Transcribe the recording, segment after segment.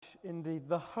indeed,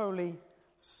 the Holy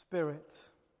Spirit.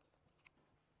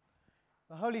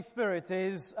 The Holy Spirit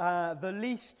is the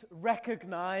least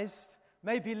recognized,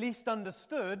 maybe least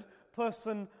understood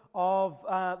person of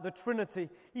the Trinity.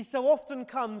 He so often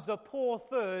comes a poor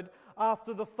third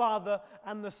after the Father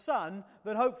and the Son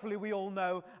that hopefully we all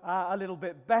know a little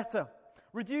bit better.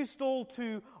 Reduced all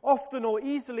too often or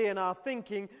easily in our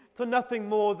thinking to nothing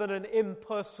more than an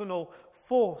impersonal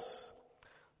force.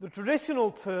 The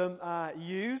traditional term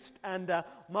used, and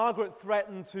Margaret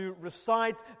threatened to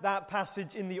recite that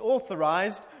passage in the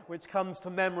Authorized, which comes to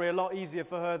memory a lot easier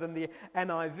for her than the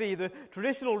NIV. The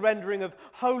traditional rendering of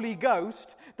Holy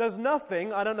Ghost does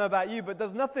nothing, I don't know about you, but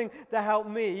does nothing to help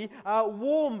me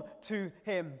warm to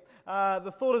him.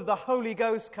 The thought of the Holy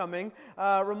Ghost coming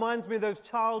reminds me of those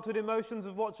childhood emotions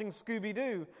of watching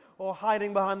Scooby-Doo or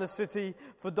hiding behind the city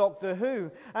for Doctor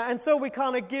Who. And so we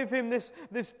kind of give him this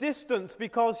distance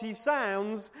because he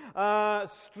sounds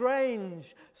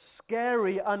strange,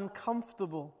 scary,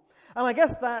 uncomfortable. And I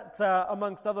guess that,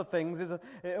 amongst other things, is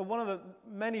one of the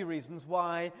many reasons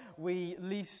why we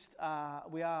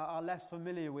are less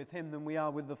familiar with him than we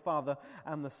are with the Father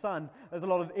and the Son. There's a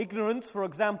lot of ignorance, for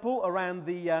example, around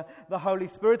the Holy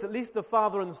Spirit. At least the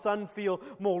Father and Son feel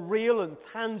more real and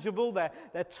tangible.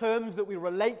 They're terms that we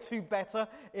relate to better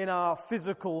in our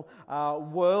physical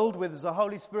world, whereas the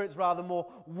Holy Spirit's rather more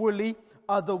woolly,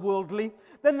 otherworldly.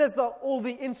 Then there's all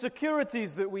the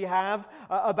insecurities that we have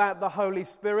about the Holy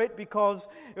Spirit, because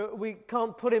we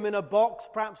can't put him in a box,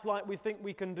 perhaps like we think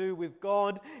we can do with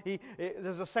God.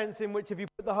 There's a sense in which if you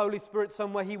put the Holy Spirit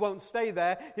somewhere, he won't stay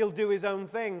there. He'll do his own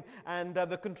thing. And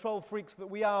the control freaks that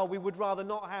we are, we would rather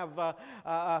not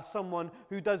have someone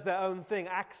who does their own thing,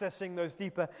 accessing those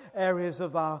deeper areas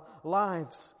of our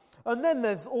lives. And then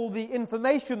there's all the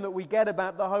information that we get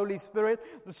about the Holy Spirit,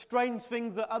 the strange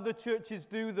things that other churches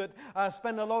do that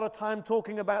spend a lot of time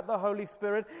talking about the Holy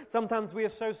Spirit. Sometimes we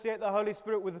associate the Holy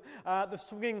Spirit with the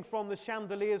swinging from the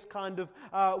chandeliers kind of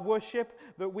worship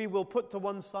that we will put to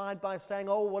one side by saying,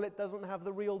 oh, well, it doesn't have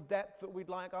the real depth that we'd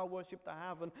like our worship to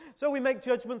have. And so we make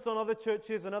judgments on other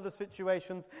churches and other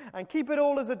situations and keep it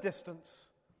all as a distance.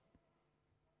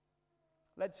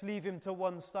 Let's leave him to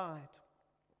one side.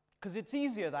 Because it's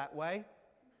easier that way.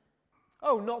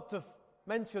 Oh, not to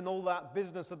mention all that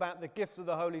business about the gifts of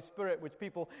the Holy Spirit, which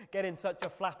people get in such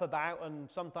a flap about and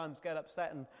sometimes get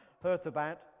upset and hurt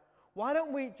about. Why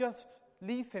don't we just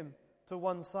leave him to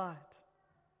one side?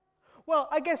 Well,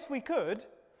 I guess we could,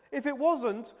 if it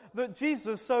wasn't that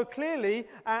Jesus so clearly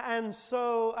and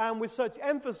with such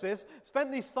emphasis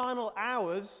spent these final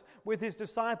hours with his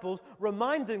disciples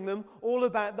reminding them all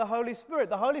about the Holy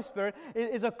Spirit. The Holy Spirit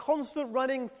is a constant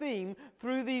running theme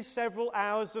through these several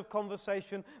hours of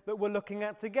conversation that we're looking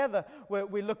at together. Where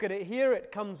we look at it here,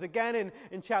 it comes again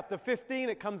in chapter 15,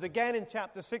 it comes again in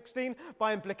chapter 16.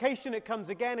 By implication, it comes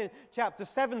again in chapter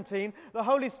 17. The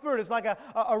Holy Spirit is like a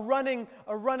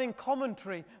running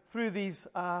commentary through these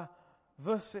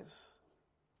verses.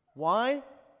 Why?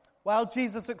 Well,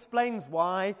 Jesus explains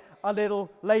why a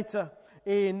little later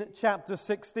in chapter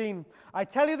 16. I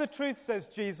tell you the truth, says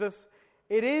Jesus,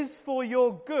 it is for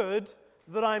your good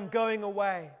that I'm going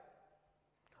away.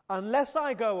 Unless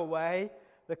I go away,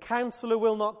 the Counselor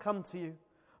will not come to you.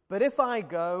 But if I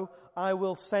go, I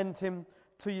will send him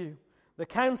to you. The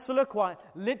Counselor, quite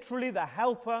literally the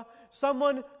helper,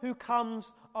 someone who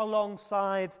comes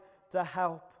alongside to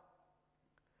help.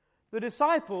 The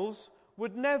disciples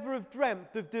would never have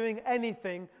dreamt of doing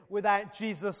anything without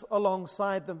Jesus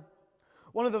alongside them.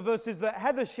 One of the verses that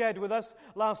Heather shared with us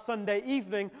last Sunday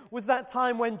evening was that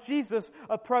time when Jesus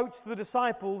approached the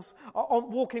disciples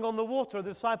walking on the water.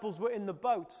 The disciples were in the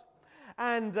boat.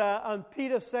 And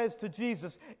Peter says to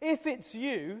Jesus, if it's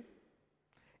you,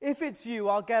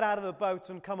 I'll get out of the boat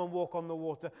and come and walk on the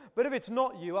water. But if it's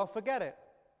not you, I'll forget it.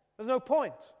 There's no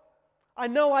point. I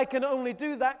know I can only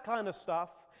do that kind of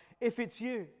stuff if it's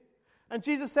you. And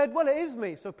Jesus said, well, it is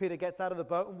me. So Peter gets out of the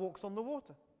boat and walks on the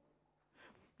water.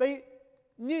 They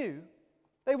knew,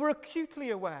 they were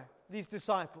acutely aware, these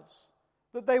disciples,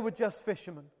 that they were just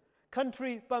fishermen,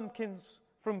 country bumpkins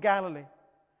from Galilee,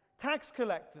 tax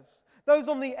collectors, those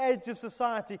on the edge of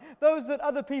society, those that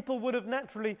other people would have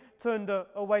naturally turned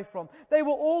away from. They were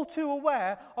all too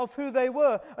aware of who they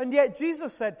were. And yet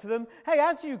Jesus said to them, hey,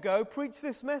 as you go, preach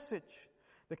this message.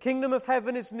 The kingdom of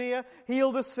heaven is near.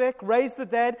 Heal the sick, raise the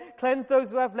dead, cleanse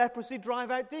those who have leprosy,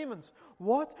 drive out demons.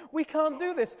 What? We can't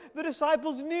do this. The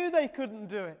disciples knew they couldn't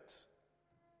do it.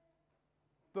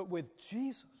 But with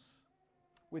Jesus,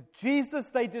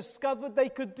 they discovered they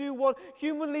could do what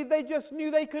humanly they just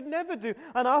knew they could never do.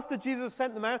 And after Jesus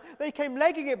sent them out, they came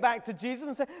legging it back to Jesus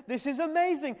and said, this is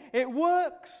amazing. It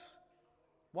works.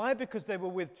 Why? Because they were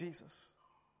with Jesus.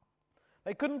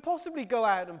 They couldn't possibly go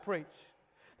out and preach.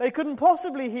 They couldn't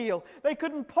possibly heal. They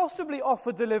couldn't possibly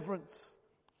offer deliverance.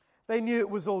 They knew it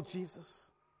was all Jesus.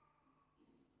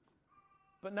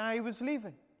 But now he was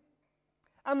leaving.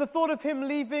 And the thought of him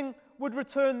leaving would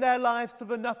return their lives to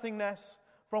the nothingness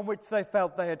from which they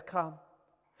felt they had come.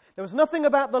 There was nothing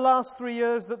about the last 3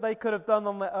 years that they could have done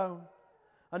on their own.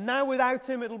 And now without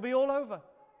him, it'll be all over.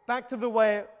 Back to the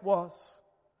way it was.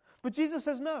 But Jesus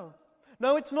says no.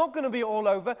 No, it's not going to be all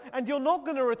over, and you're not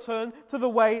going to return to the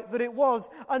way that it was.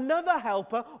 Another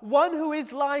helper, one who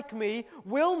is like me,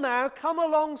 will now come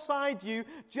alongside you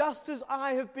just as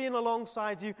I have been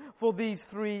alongside you for these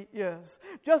 3 years.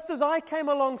 Just as I came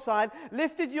alongside,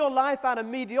 lifted your life out of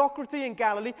mediocrity in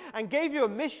Galilee, and gave you a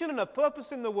mission and a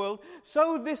purpose in the world,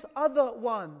 so this other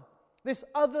one, this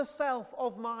other self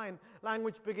of mine,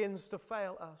 language begins to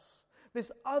fail us. This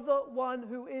other one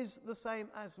who is the same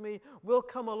as me will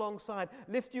come alongside,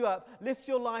 lift you up, lift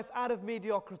your life out of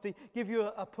mediocrity, give you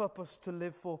a purpose to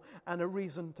live for and a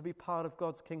reason to be part of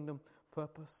God's kingdom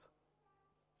purpose.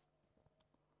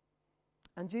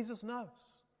 And Jesus knows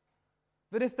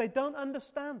that if they don't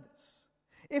understand this,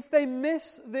 if they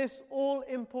miss this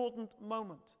all-important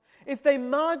moment, if they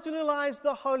marginalize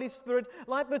the Holy Spirit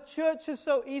like the church has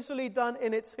so easily done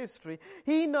in its history,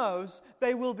 he knows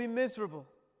they will be miserable.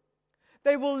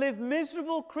 They will live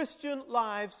miserable Christian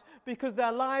lives because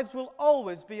their lives will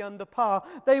always be under par.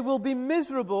 They will be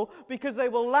miserable because they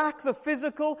will lack the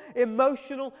physical,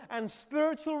 emotional, and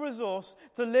spiritual resource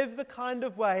to live the kind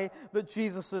of way that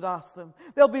Jesus had asked them.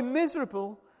 They'll be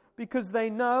miserable because they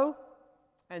know,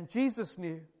 and Jesus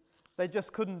knew, they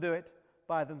just couldn't do it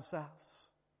by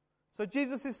themselves. So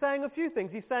Jesus is saying a few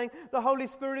things. He's saying the Holy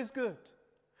Spirit is good.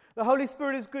 The Holy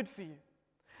Spirit is good for you.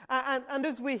 And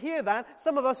as we hear that,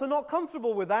 some of us are not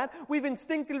comfortable with that. We've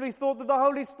instinctively thought that the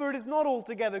Holy Spirit is not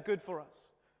altogether good for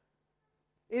us.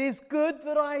 It is good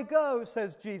that I go,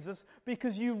 says Jesus,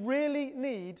 because you really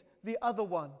need the other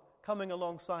one coming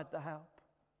alongside to help.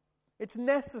 It's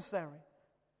necessary.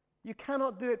 You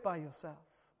cannot do it by yourself.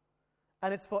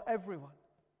 And it's for everyone.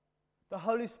 The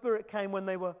Holy Spirit came when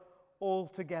they were all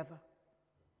together.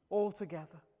 All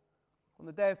together. When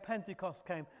the day of Pentecost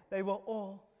came, they were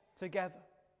all together.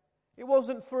 It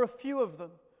wasn't for a few of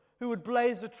them who would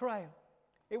blaze a trail.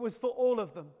 It was for all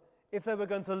of them if they were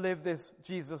going to live this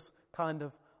Jesus kind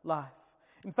of life.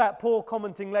 In fact, Paul,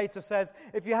 commenting later, says,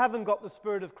 if you haven't got the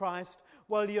Spirit of Christ,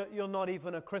 well, you're not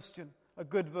even a Christian. A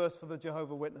good verse for the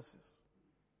Jehovah's Witnesses.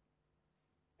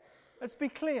 Let's be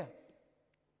clear.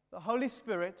 The Holy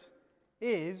Spirit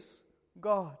is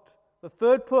God. The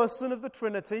third person of the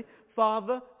Trinity,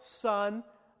 Father, Son,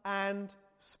 and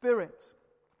Spirit.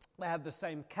 They have the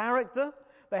same character.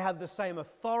 They have the same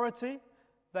authority.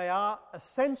 They are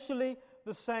essentially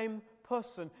the same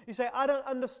person. You say, I don't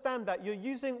understand that. You're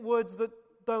using words that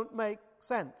don't make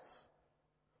sense.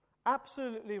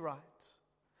 Absolutely right.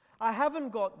 I haven't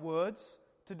got words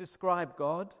to describe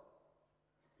God.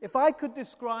 If I could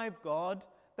describe God,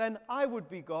 then I would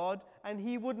be God and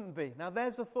he wouldn't be. Now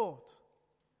there's a thought.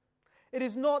 It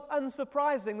is not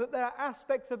unsurprising that there are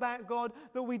aspects about God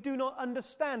that we do not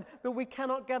understand, that we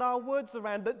cannot get our words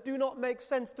around, that do not make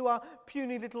sense to our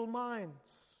puny little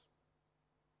minds.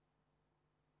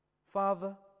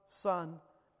 Father, Son,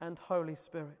 and Holy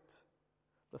Spirit.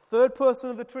 The third person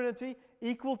of the Trinity,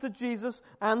 equal to Jesus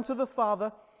and to the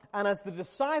Father, and as the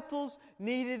disciples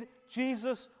needed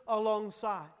Jesus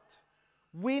alongside,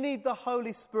 we need the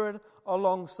Holy Spirit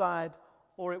alongside,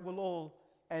 or it will all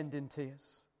end in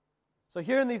tears. So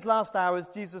here in these last hours,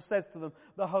 Jesus says to them,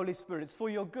 the Holy Spirit, it's for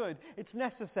your good, it's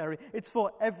necessary, it's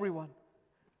for everyone.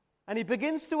 And he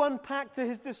begins to unpack to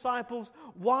his disciples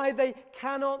why they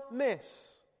cannot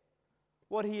miss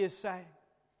what he is saying.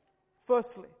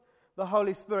 Firstly, the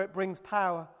Holy Spirit brings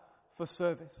power for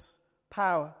service.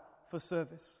 Power for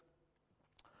service.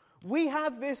 We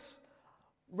have this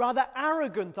rather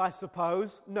arrogant, I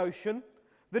suppose, notion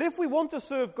that if we want to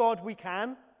serve God, we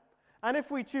can. And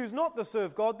if we choose not to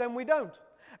serve God, then we don't.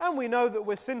 And we know that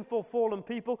we're sinful, fallen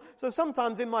people. So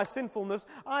sometimes in my sinfulness,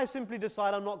 I simply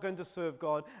decide I'm not going to serve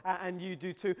God, and you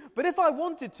do too. But if I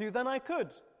wanted to, then I could.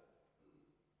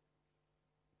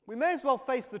 We may as well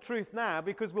face the truth now,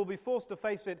 because we'll be forced to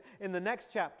face it in the next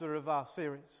chapter of our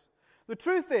series. The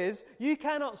truth is, you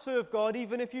cannot serve God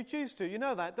even if you choose to. You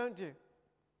know that, don't you?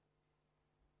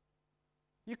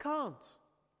 You can't.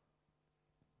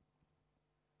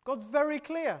 God's very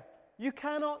clear. You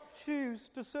cannot choose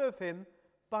to serve him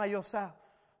by yourself.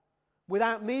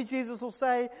 Without me, Jesus will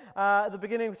say at the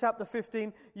beginning of chapter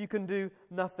 15, you can do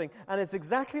nothing. And it's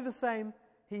exactly the same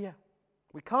here.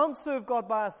 We can't serve God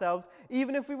by ourselves,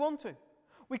 even if we want to.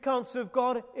 We can't serve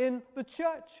God in the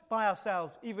church by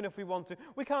ourselves, even if we want to.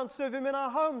 We can't serve Him in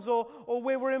our homes or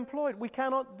where we're employed. We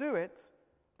cannot do it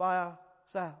by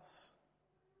ourselves.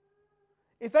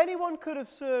 If anyone could have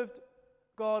served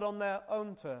God on their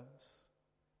own terms,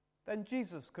 then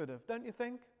Jesus could have, don't you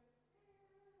think?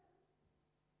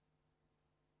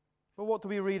 But what do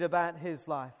we read about His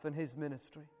life and His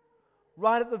ministry?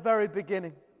 Right at the very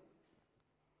beginning,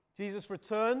 Jesus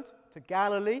returned to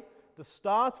Galilee to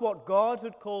start what God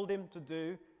had called Him to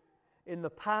do in the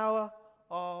power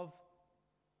of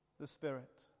the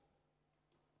Spirit.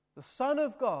 The Son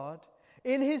of God,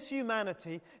 in His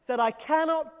humanity, said, I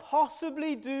cannot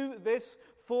possibly do this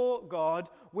for God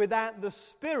without the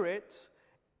Spirit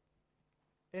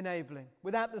enabling,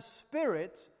 without the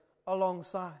Spirit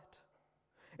alongside.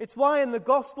 It's why in the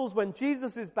Gospels, when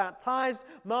Jesus is baptized,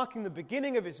 marking the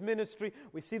beginning of His ministry,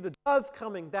 we see the dove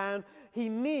coming down. He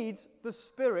needs the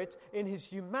Spirit in His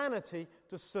humanity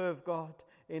to serve God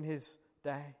in His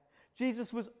day.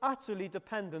 Jesus was utterly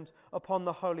dependent upon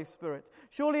the Holy Spirit.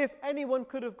 Surely if anyone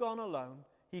could have gone alone,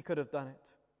 He could have done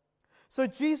it. So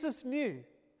Jesus knew.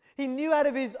 He knew out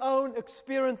of His own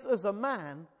experience as a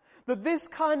man that this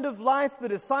kind of life the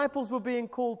disciples were being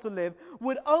called to live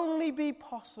would only be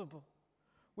possible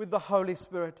with the Holy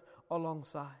Spirit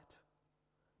alongside.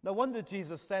 No wonder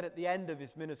Jesus said at the end of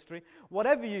His ministry,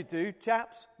 whatever you do,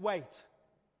 chaps, wait.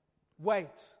 Wait.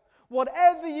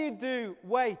 Whatever you do,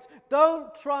 wait.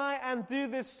 Don't try and do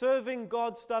this serving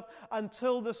God stuff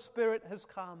until the Spirit has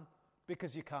come,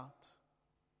 because you can't.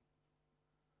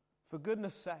 For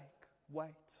goodness sake, wait.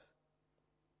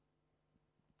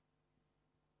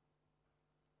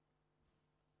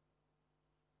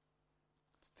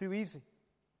 It's too easy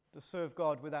to serve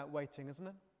God without waiting, isn't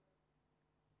it?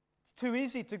 It's too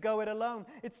easy to go it alone.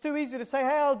 It's too easy to say,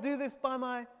 hey, I'll do this by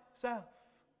myself.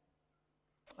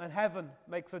 And heaven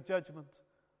makes a judgment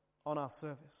on our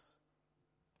service.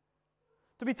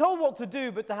 To be told what to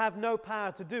do but to have no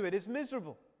power to do it is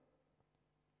miserable,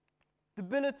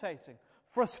 debilitating,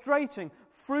 frustrating,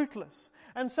 fruitless.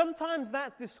 And sometimes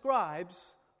that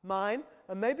describes mine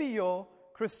and maybe your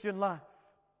Christian life.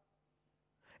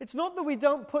 It's not that we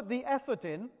don't put the effort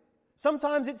in.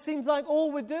 Sometimes it seems like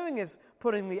all we're doing is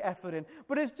putting the effort in.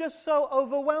 But it's just so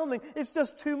overwhelming. It's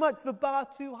just too much. The bar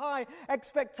too high.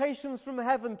 Expectations from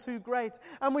heaven too great.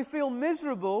 And we feel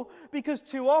miserable because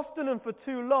too often and for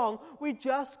too long we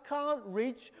just can't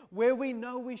reach where we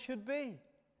know we should be.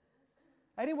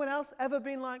 Anyone else ever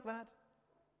been like that?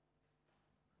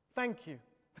 Thank you.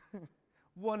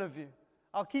 One of you.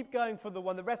 I'll keep going for the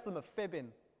one. The rest of them are fibbing.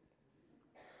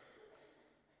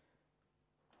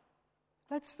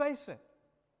 Let's face it.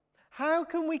 How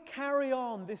can we carry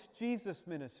on this Jesus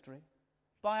ministry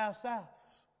by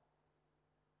ourselves?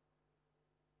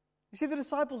 You see, the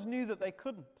disciples knew that they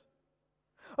couldn't.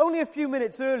 Only a few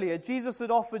minutes earlier, Jesus had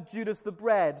offered Judas the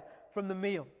bread from the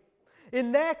meal.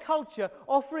 In their culture,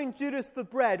 offering Judas the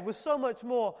bread was so much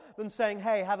more than saying,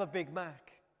 hey, have a Big Mac.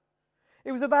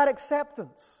 It was about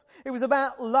acceptance. It was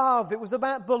about love. It was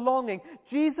about belonging.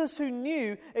 Jesus, who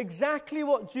knew exactly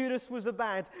what Judas was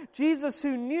about, Jesus,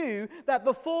 who knew that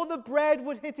before the bread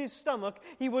would hit his stomach,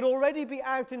 he would already be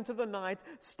out into the night,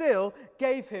 still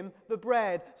gave him the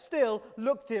bread, still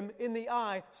looked him in the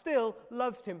eye, still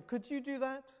loved him. Could you do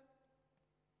that?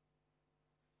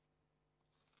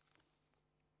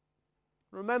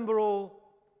 Remember all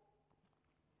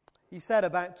he said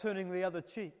about turning the other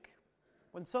cheek.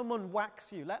 When someone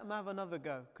whacks you, let them have another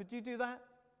go. Could you do that?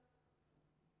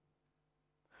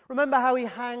 Remember how he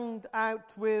hanged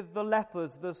out with the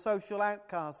lepers, the social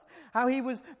outcasts. How he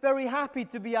was very happy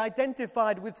to be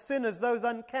identified with sinners, those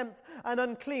unkempt and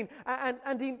unclean.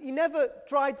 And he never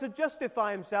tried to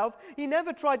justify himself. He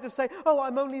never tried to say, oh,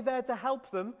 I'm only there to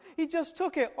help them. He just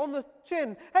took it on the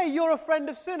chin. Hey, you're a friend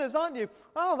of sinners, aren't you?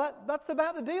 Oh, that's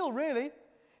about the deal, really.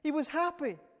 He was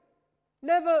happy.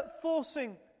 Never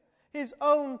forcing his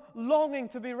own longing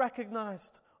to be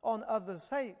recognized on others.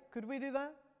 Hey, could we do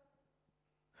that?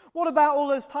 What about all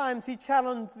those times he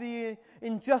challenged the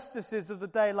injustices of the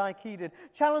day like he did?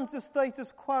 Challenged the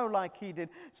status quo like he did?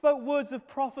 Spoke words of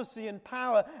prophecy and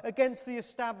power against the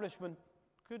establishment?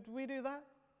 Could we do that?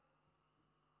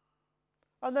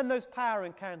 And then those power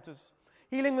encounters.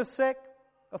 Healing the sick,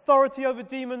 authority over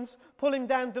demons, pulling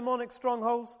down demonic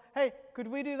strongholds. Hey, could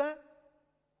we do that?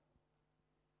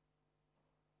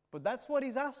 But that's what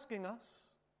he's asking us.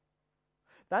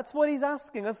 That's what he's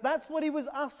asking us. That's what he was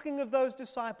asking of those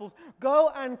disciples. Go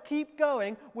and keep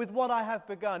going with what I have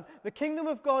begun. The kingdom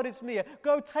of God is near.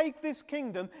 Go take this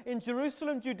kingdom in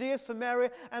Jerusalem, Judea,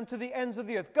 Samaria, and to the ends of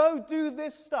the earth. Go do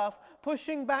this stuff,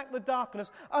 pushing back the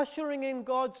darkness, ushering in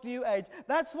God's new age.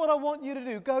 That's what I want you to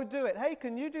do. Go do it. Hey,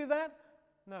 can you do that?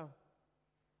 No.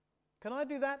 Can I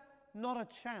do that? Not a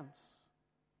chance.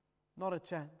 Not a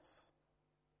chance.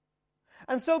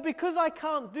 And so because I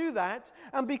can't do that,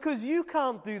 and because you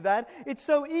can't do that, it's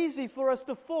so easy for us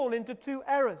to fall into two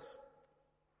errors.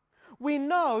 We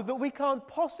know that we can't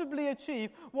possibly achieve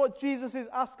what Jesus is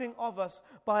asking of us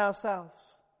by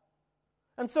ourselves.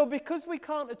 And so because we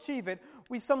can't achieve it,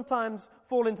 we sometimes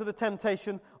fall into the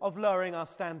temptation of lowering our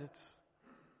standards.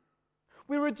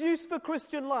 We reduce the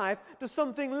Christian life to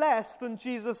something less than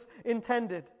Jesus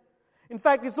intended. In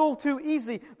fact, it's all too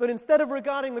easy that instead of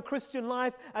regarding the Christian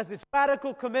life as this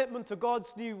radical commitment to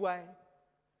God's new way,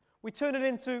 we turn it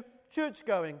into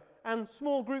church-going and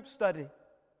small group study.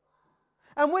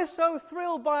 And we're so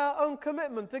thrilled by our own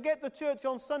commitment to get to church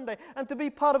on Sunday and to be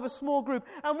part of a small group.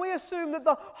 And we assume that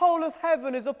the whole of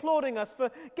heaven is applauding us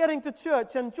for getting to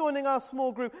church and joining our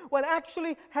small group, when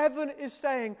actually heaven is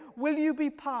saying, will you be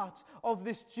part of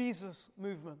this Jesus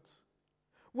movement?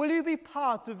 Will you be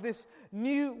part of this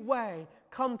new way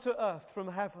come to earth from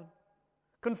heaven,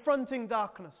 confronting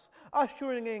darkness,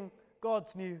 ushering in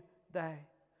God's new day?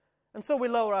 And so we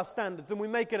lower our standards and we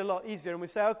make it a lot easier, and we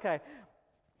say, okay,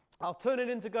 I'll turn it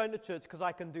into going to church because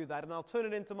I can do that, and I'll turn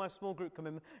it into my small group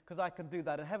commitment because I can do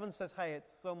that. And heaven says, hey,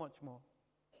 it's so much more.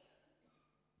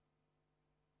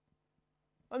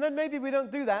 And then maybe we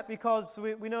don't do that because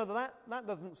we know that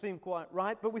doesn't seem quite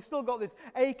right, but we still got this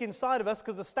ache inside of us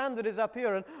because the standard is up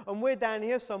here and we're down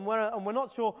here somewhere and we're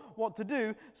not sure what to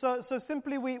do. So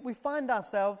simply we find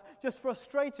ourselves just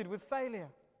frustrated with failure.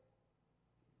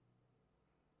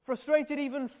 Frustrated,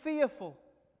 even fearful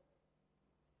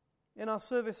in our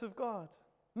service of God.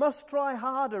 Must try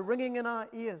harder, ringing in our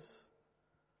ears,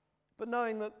 but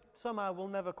knowing that somehow we'll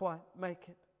never quite make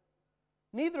it.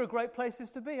 Neither are great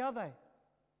places to be, are they?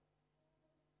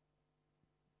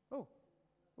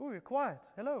 Oh, you're quiet.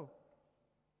 Hello.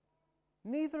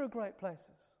 Neither are great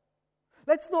places.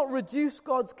 Let's not reduce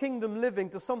God's kingdom living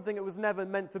to something it was never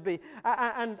meant to be.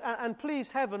 And please,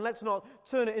 heaven, let's not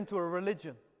turn it into a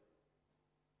religion.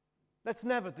 Let's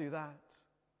never do that.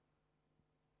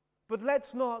 But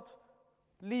let's not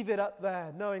leave it up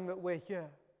there knowing that we're here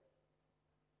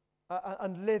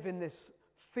and live in this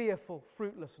fearful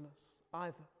fruitlessness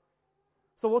either.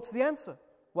 So what's the answer?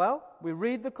 Well, we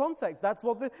read the context. That's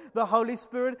what the Holy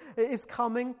Spirit is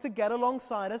coming to get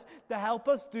alongside us, to help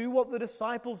us do what the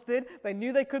disciples did. They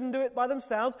knew they couldn't do it by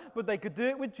themselves, but they could do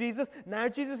it with Jesus. Now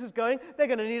Jesus is going. They're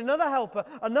going to need another helper,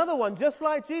 another one just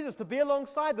like Jesus, to be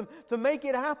alongside them, to make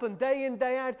it happen day in,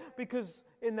 day out, because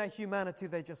in their humanity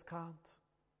they just can't.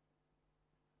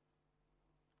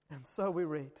 And so we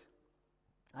read,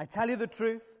 I tell you the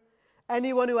truth,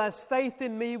 anyone who has faith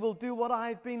in me will do what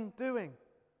I've been doing.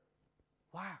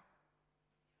 Wow.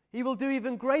 He will do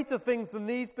even greater things than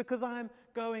these because I'm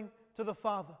going to the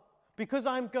Father. Because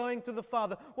I'm going to the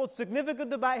Father. What's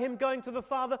significant about him going to the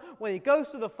Father? When he goes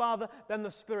to the Father, then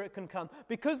the Spirit can come.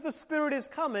 Because the Spirit is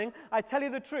coming, I tell you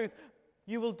the truth,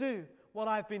 you will do what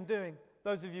I've been doing,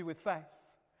 those of you with faith.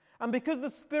 And because the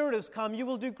Spirit has come, you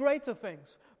will do greater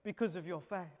things because of your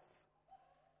faith.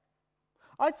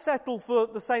 I'd settle for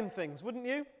the same things, wouldn't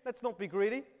you? Let's not be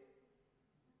greedy.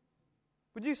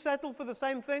 Would you settle for the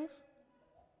same things?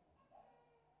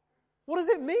 What does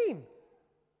it mean?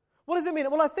 What does it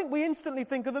mean? Well, I think we instantly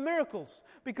think of the miracles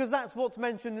because that's what's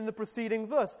mentioned in the preceding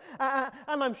verse.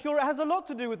 And I'm sure it has a lot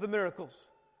to do with the miracles.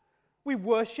 We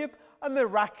worship a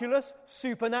miraculous,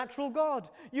 supernatural God.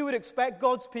 You would expect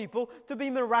God's people to be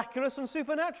miraculous and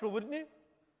supernatural, wouldn't you?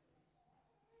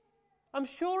 I'm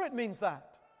sure it means that.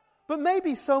 But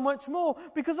maybe so much more,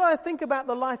 because I think about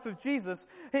the life of Jesus.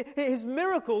 His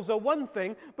miracles are one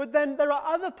thing, but then there are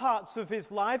other parts of his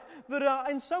life that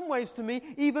are, in some ways to me,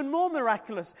 even more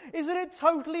miraculous. Isn't it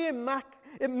totally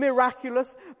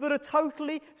miraculous that a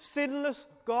totally sinless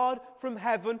God from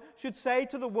heaven should say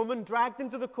to the woman dragged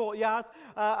into the courtyard,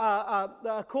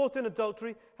 caught in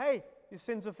adultery, hey, your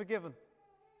sins are forgiven?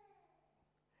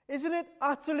 Isn't it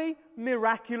utterly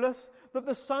miraculous that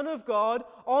the Son of God,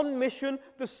 on mission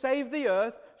to save the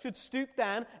earth, should stoop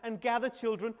down and gather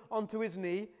children onto his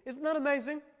knee? Isn't that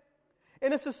amazing?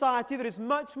 In a society that is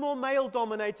much more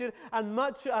male-dominated and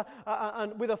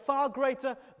and with a far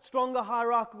greater, stronger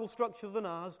hierarchical structure than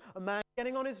ours, a man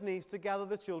getting on his knees to gather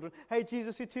the children. Hey,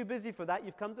 Jesus, you're too busy for that.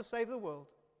 You've come to save the world.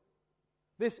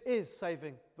 This is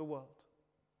saving the world.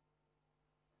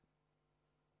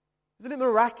 Isn't it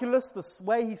miraculous the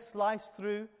way he sliced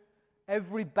through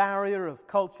every barrier of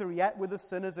culture? He ate with the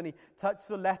sinners and he touched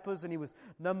the lepers and he was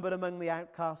numbered among the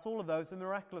outcasts. All of those are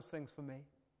miraculous things for me.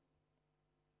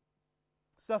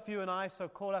 Stuff you and I, so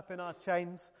caught up in our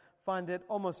chains, find it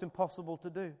almost impossible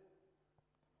to do.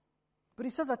 But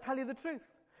he says, I tell you the truth.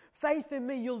 Faith in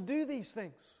me, you'll do these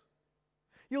things.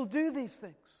 You'll do these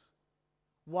things.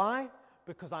 Why?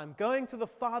 Because I'm going to the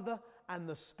Father and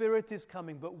the Spirit is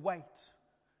coming. But wait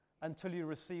until you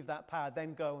receive that power.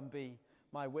 Then go and be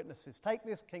my witnesses. Take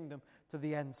this kingdom to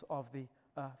the ends of the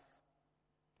earth.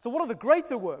 So what are the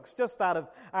greater works, just out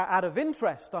of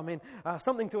interest? I mean,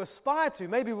 something to aspire to.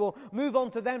 Maybe we'll move on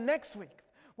to them next week.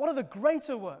 What are the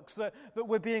greater works that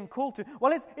we're being called to?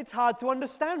 Well, it's hard to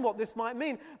understand what this might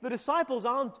mean. The disciples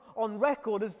aren't on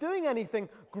record as doing anything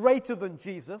greater than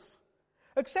Jesus,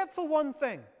 except for one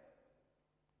thing.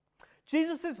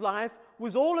 Jesus' life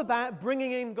was all about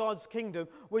bringing in God's kingdom,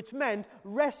 which meant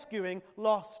rescuing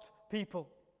lost people.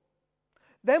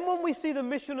 Then when we see the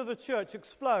mission of the church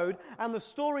explode and the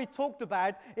story talked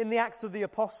about in the Acts of the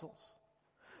Apostles,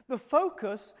 the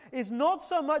focus is not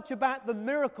so much about the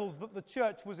miracles that the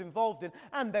church was involved in,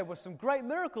 and there were some great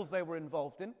miracles they were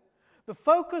involved in. The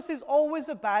focus is always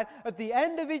about, at the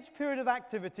end of each period of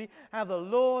activity, how the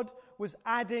Lord was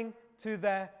adding to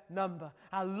their number,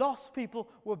 how lost people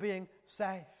were being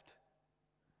saved.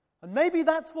 And maybe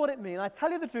that's what it means. I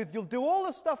tell you the truth, you'll do all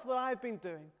the stuff that I've been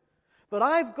doing, that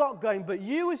I've got going, but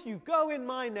you, as you go in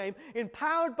my name,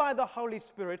 empowered by the Holy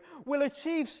Spirit, will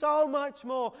achieve so much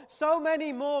more, so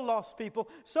many more lost people,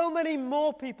 so many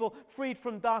more people freed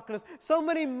from darkness, so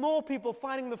many more people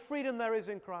finding the freedom there is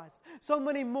in Christ, so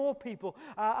many more people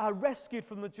are rescued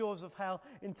from the jaws of hell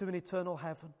into an eternal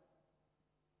heaven.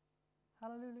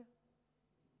 Hallelujah.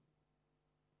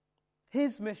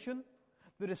 His mission,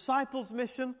 the disciples'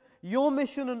 mission, your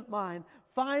mission and mine,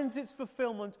 finds its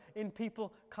fulfillment in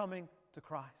people coming to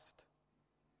Christ.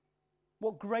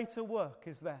 What greater work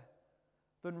is there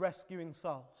than rescuing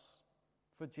souls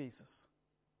for Jesus?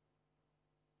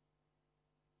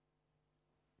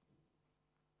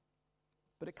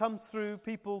 But it comes through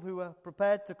people who are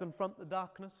prepared to confront the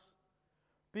darkness,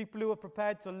 people who are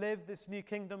prepared to live this new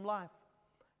kingdom life.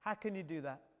 How can you do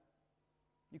that?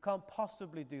 You can't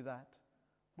possibly do that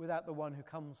without the one who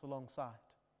comes alongside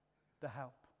to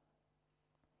help.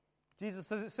 Jesus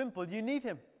says it's simple. You need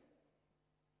him.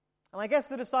 And I guess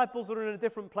the disciples are in a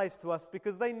different place to us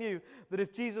because they knew that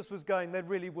if Jesus was going, they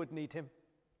really would need him.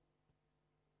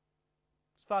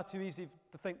 It's far too easy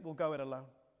to think we'll go it alone.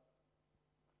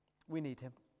 We need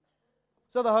him.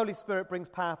 So the Holy Spirit brings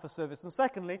power for service. And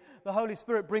secondly, the Holy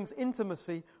Spirit brings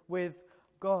intimacy with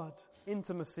God.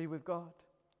 Intimacy with God.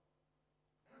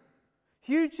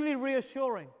 Hugely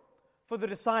reassuring for the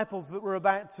disciples that were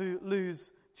about to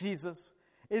lose Jesus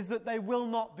is that they will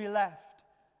not be left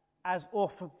as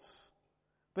orphans,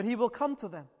 but he will come to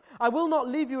them. I will not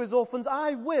leave you as orphans,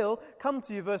 I will come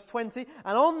to you, verse 20,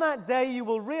 and on that day you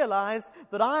will realize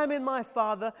that I am in my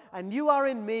Father, and you are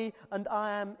in me, and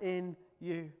I am in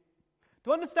you.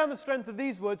 To understand the strength of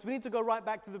these words, we need to go right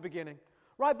back to the beginning.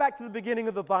 Right back to the beginning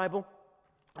of the Bible.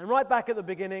 And right back at the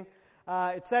beginning,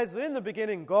 it says that in the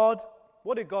beginning, God,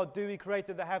 what did God do? He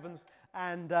created the heavens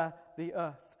and the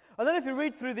earth. And then if you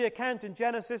read through the account in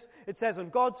Genesis, it says, and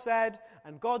God said,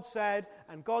 and God said,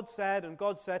 and God said, and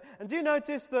God said. And do you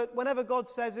notice that whenever God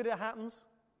says it, it happens?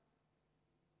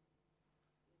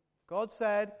 God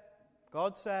said,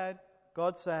 God said,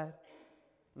 God said.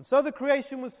 And so the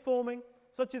creation was forming.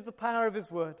 Such is the power of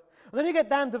his word. And then you get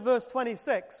down to verse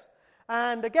 26.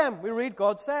 And again, we read,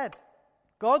 God said.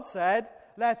 God said,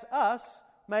 let us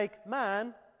make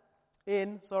man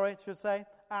in,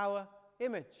 our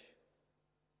image.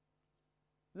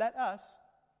 Let us.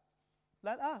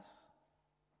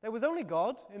 There was only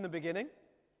God in the beginning.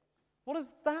 What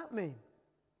does that mean?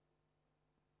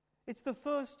 It's the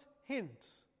first hint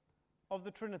of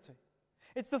the Trinity.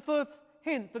 It's the first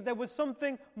hint that there was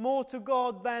something more to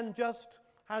God than just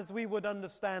as we would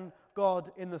understand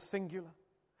God in the singular.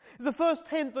 It's the first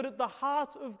hint that at the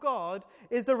heart of God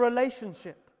is a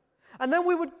relationship. And then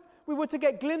we were to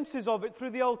get glimpses of it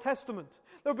through the Old Testament.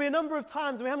 There would be a number of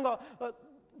times, and we haven't got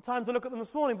time to look at them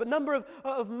this morning, but a number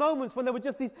of moments when there were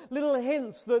just these little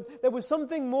hints that there was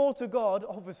something more to God,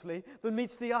 obviously, than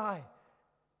meets the eye.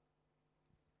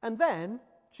 And then,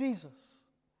 Jesus.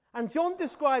 And John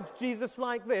describes Jesus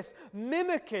like this,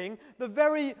 mimicking the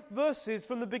very verses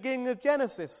from the beginning of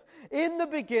Genesis. In the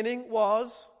beginning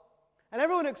was, and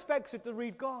everyone expects it to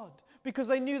read God, because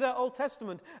they knew their Old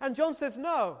Testament. And John says,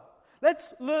 no,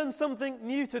 Let's learn something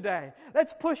new today.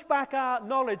 Let's push back our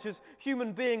knowledge as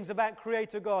human beings about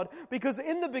Creator God. Because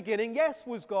in the beginning, yes,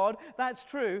 was God, that's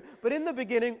true, but in the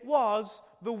beginning was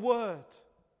the Word,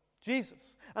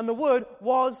 Jesus. And the Word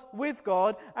was with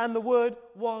God, and the Word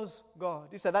was God.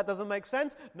 You say, that doesn't make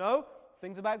sense? No,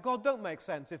 things about God don't make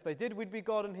sense. If they did, we'd be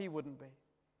God and He wouldn't be.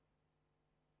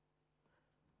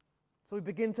 So we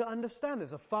begin to understand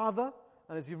there's a Father,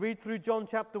 and as you read through John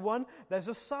chapter 1, there's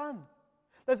a Son.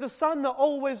 There's a Son that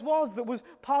always was, that was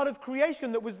part of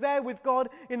creation, that was there with God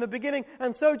in the beginning.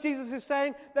 And so Jesus is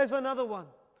saying, there's another one.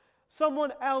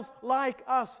 Someone else like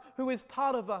us, who is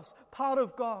part of us, part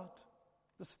of God,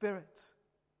 the Spirit.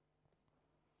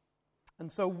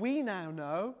 And so we now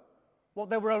know, what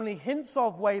there were only hints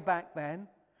of way back then,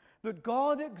 that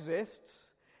God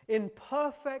exists in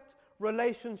perfect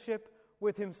relationship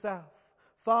with Himself.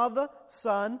 Father,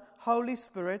 Son, Holy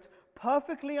Spirit,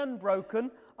 perfectly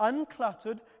unbroken,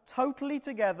 uncluttered, totally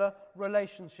together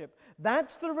relationship.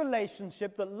 That's the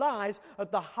relationship that lies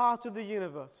at the heart of the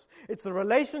universe. It's the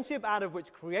relationship out of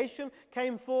which creation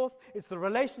came forth. It's the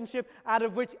relationship out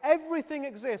of which everything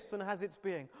exists and has its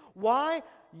being. Why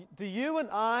do you and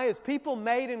I, as people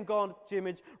made in God's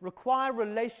image, require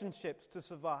relationships to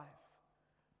survive?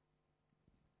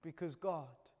 Because God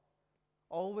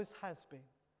always has been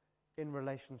in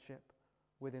relationship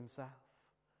with Himself.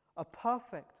 A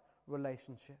perfect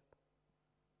relationship.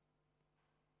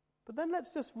 But then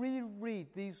let's just reread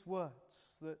these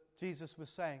words that Jesus was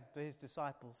saying to His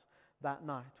disciples that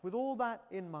night, with all that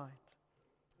in mind.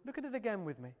 Look at it again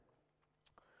with me.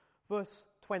 Verse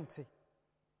 20.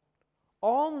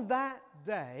 On that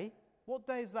day, what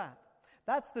day is that?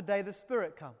 That's the day the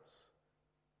Spirit comes.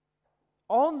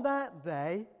 On that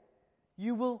day,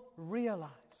 you will realize.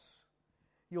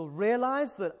 You'll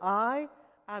realize that I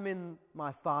am in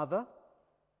my Father,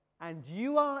 and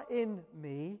you are in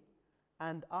me,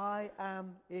 and I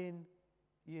am in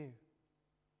you.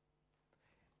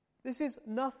 This is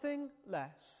nothing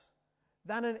less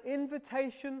than an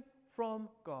invitation from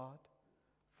God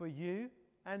for you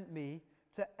and me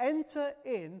to enter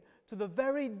into the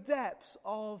very depths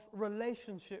of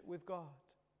relationship with God.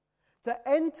 To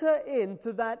enter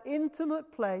into that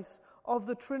intimate place of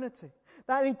the Trinity.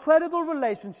 That incredible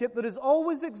relationship that has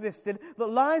always existed, that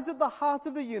lies at the heart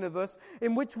of the universe,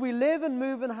 in which we live and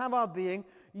move and have our being.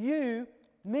 You,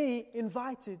 me,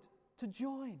 invited to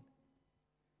join.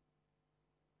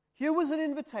 Here was an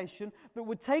invitation that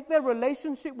would take their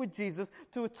relationship with Jesus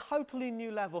to a totally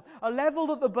new level. A level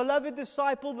that the beloved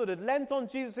disciple that had leant on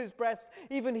Jesus' breast,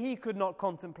 even he could not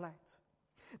contemplate.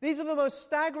 These are the most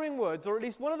staggering words, or at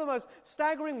least one of the most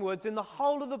staggering words in the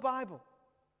whole of the Bible.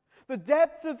 The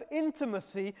depth of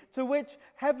intimacy to which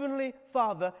Heavenly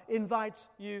Father invites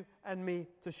you and me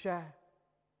to share.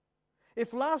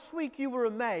 If last week you were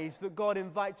amazed that God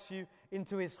invites you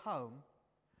into His home,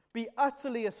 be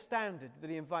utterly astounded that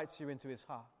He invites you into His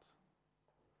heart.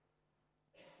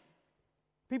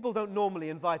 People don't normally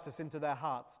invite us into their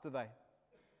hearts, do they?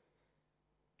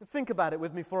 Think about it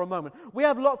with me for a moment. We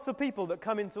have lots of people that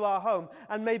come into our home,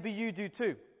 and maybe you do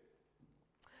too.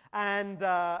 And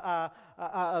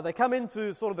they come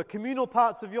into sort of the communal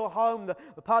parts of your home,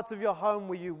 the parts of your home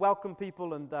where you welcome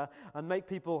people and make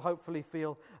people hopefully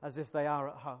feel as if they are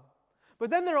at home.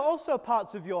 But then there are also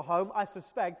parts of your home, I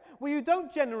suspect, where you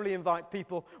don't generally invite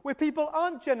people, where people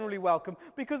aren't generally welcome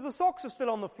because the socks are still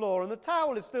on the floor and the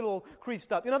towel is still all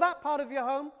creased up. You know that part of your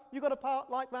home? You got a part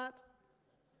like that?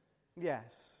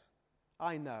 Yes,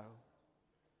 I know.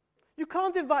 You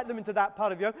can't invite them into that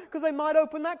part of your home because they might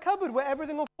open that cupboard where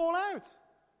everything will fall out.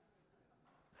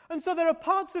 And so there are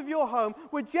parts of your home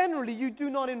where generally you do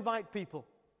not invite people.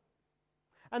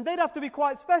 And they'd have to be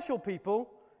quite special people.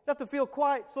 You have to feel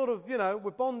quite sort of,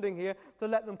 we're bonding here to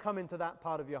let them come into that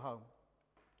part of your home.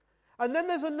 And then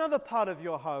there's another part of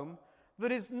your home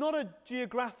that is not a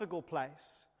geographical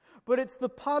place, but it's the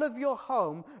part of your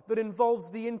home that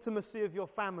involves the intimacy of your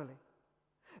family.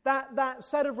 That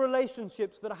set of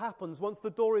relationships that happens once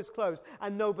the door is closed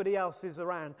and nobody else is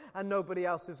around and nobody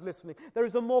else is listening. There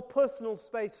is a more personal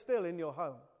space still in your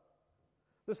home.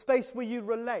 The space where you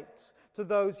relate to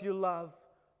those you love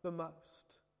the most.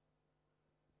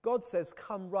 God says,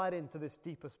 come right into this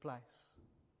deepest place.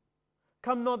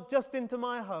 Come not just into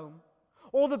my home,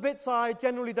 all the bits I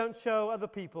generally don't show other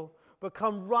people, but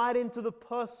come right into the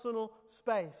personal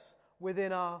space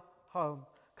within our home.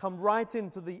 Come right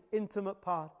into the intimate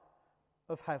part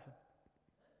of heaven.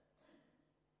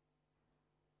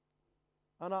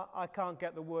 And I can't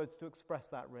get the words to express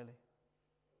that really.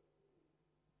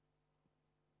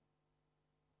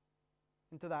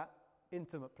 Into that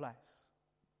intimate place,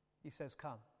 He says,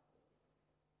 come.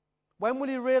 When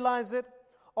will you realize it?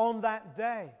 On that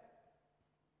day.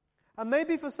 And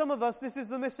maybe for some of us, this is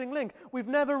the missing link. We've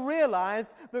never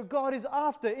realized that God is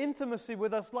after intimacy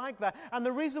with us like that. And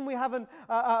the reason we haven't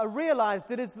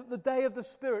realized it is that the day of the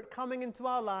Spirit coming into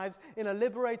our lives in a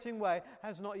liberating way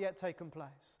has not yet taken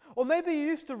place. Or maybe you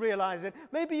used to realize it.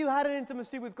 Maybe you had an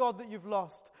intimacy with God that you've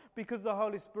lost because the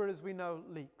Holy Spirit, as we know,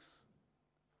 leaks.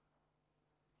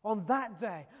 On that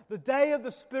day, the day of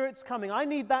the Spirit's coming. I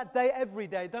need that day every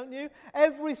day, don't you?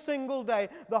 Every single day,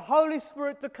 the Holy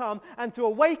Spirit to come and to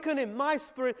awaken in my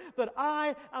spirit that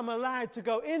I am allowed to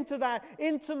go into that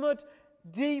intimate,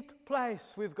 deep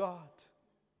place with God.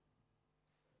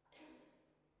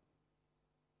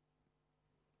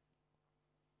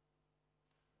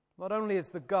 Not only is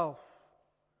the gulf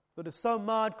that has so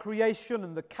marred creation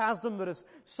and the chasm that has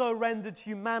so rendered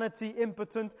humanity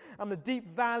impotent and the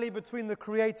deep valley between the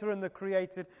Creator and the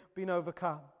created been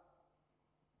overcome,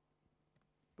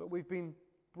 but we've been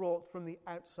brought from the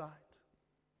outside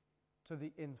to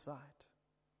the inside.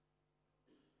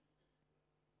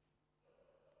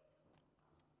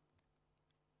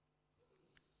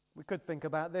 We could think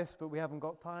about this, but we haven't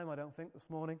got time, I don't think, this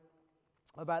morning,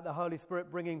 about the Holy Spirit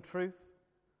bringing truth.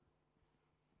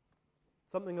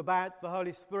 Something about the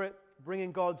Holy Spirit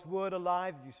bringing God's Word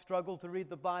alive. If you struggle to read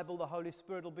the Bible, the Holy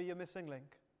Spirit will be your missing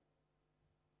link.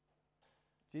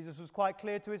 Jesus was quite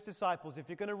clear to his disciples, if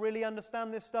you're going to really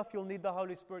understand this stuff, you'll need the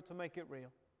Holy Spirit to make it real.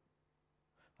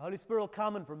 The Holy Spirit will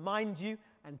come and remind you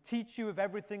and teach you of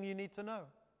everything you need to know.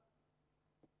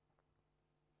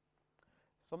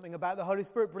 Something about the Holy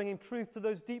Spirit bringing truth to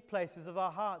those deep places of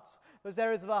our hearts, those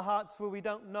areas of our hearts where we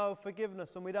don't know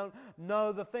forgiveness and we don't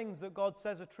know the things that God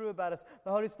says are true about us.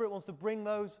 The Holy Spirit wants to bring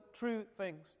those true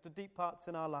things to deep parts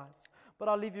in our lives. But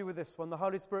I'll leave you with this one. The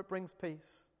Holy Spirit brings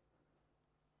peace.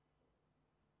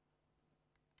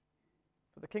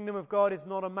 For the kingdom of God is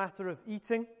not a matter of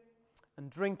eating and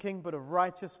drinking, but of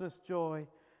righteousness, joy,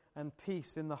 and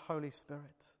peace in the Holy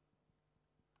Spirit.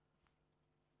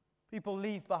 People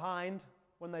leave behind,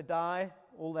 when they die,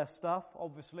 all their stuff,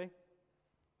 obviously.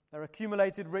 Their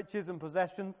accumulated riches and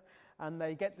possessions, and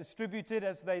they get distributed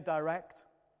as they direct.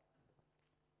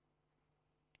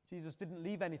 Jesus didn't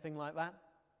leave anything like that.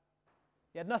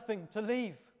 He had nothing to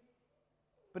leave.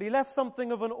 But he left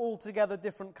something of an altogether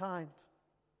different kind.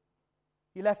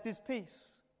 He left his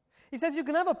peace. He says you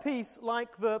can have a peace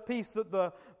like the peace that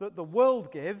the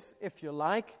world gives, if you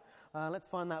like. Let's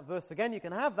find that verse again. You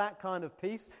can have that kind of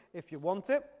peace if you want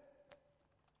it.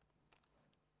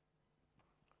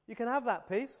 You can have that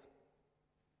peace.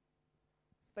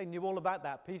 They knew all about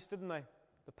that peace, didn't they?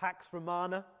 The Pax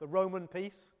Romana, the Roman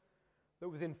peace that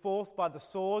was enforced by the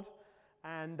sword,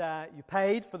 and you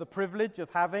paid for the privilege of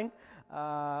having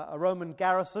a Roman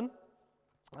garrison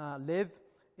live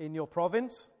in your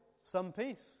province. Some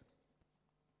peace.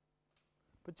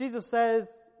 But Jesus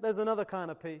says there's another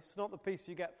kind of peace, not the peace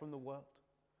you get from the world,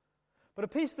 but a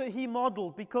peace that he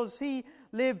modeled because he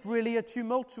lived really a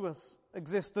tumultuous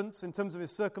existence in terms of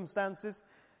his circumstances.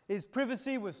 His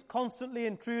privacy was constantly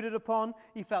intruded upon.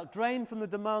 He felt drained from the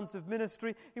demands of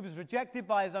ministry. He was rejected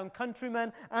by his own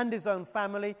countrymen and his own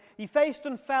family. He faced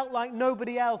and felt like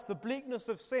nobody else the bleakness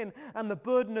of sin and the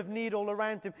burden of need all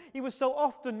around him. He was so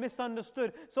often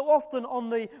misunderstood, so often on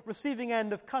the receiving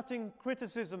end of cutting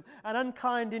criticism and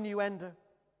unkind innuendo.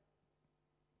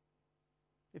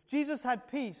 If Jesus had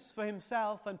peace for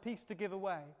himself and peace to give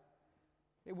away,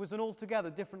 it was an altogether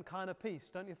different kind of peace,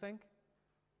 don't you think?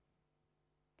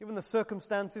 Given the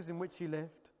circumstances in which he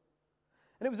lived.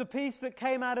 And it was a peace that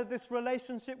came out of this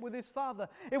relationship with his Father.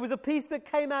 It was a peace that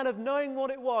came out of knowing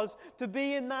what it was to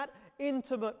be in that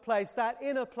intimate place, that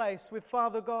inner place with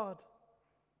Father God,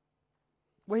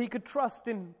 where he could trust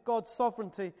in God's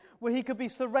sovereignty, where he could be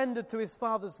surrendered to his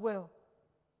Father's will.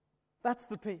 That's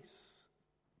the peace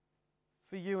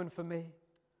for you and for me.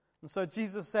 And so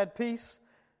Jesus said, "Peace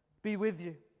be with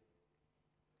you."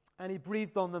 And he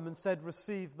breathed on them and said,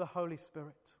 "Receive the Holy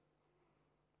Spirit."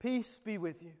 Peace be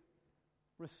with you.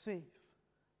 Receive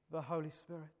the Holy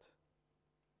Spirit.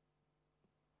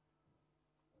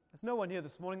 There's no one here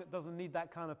this morning that doesn't need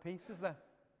that kind of peace, is there?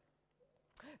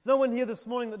 There's no one here this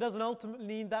morning that doesn't ultimately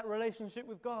need that relationship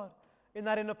with God in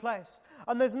that inner place.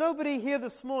 And there's nobody here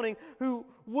this morning who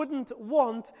wouldn't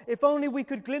want, if only we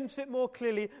could glimpse it more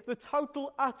clearly, the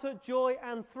total, utter joy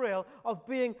and thrill of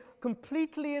being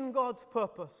completely in God's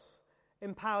purpose,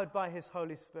 empowered by his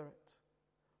Holy Spirit.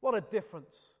 What a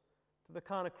difference to the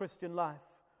kind of Christian life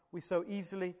we so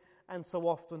easily and so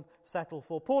often settle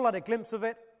for. Paul had a glimpse of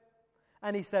it,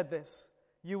 and he said this: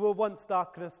 "You were once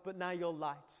darkness, but now you're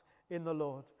light in the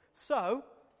Lord. So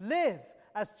live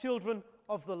as children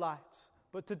of the light.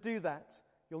 But to do that,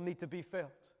 you'll need to be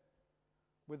filled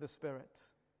with the Spirit.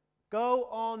 Go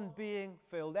on being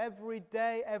filled every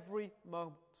day, every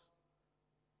moment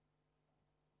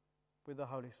with the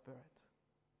Holy Spirit.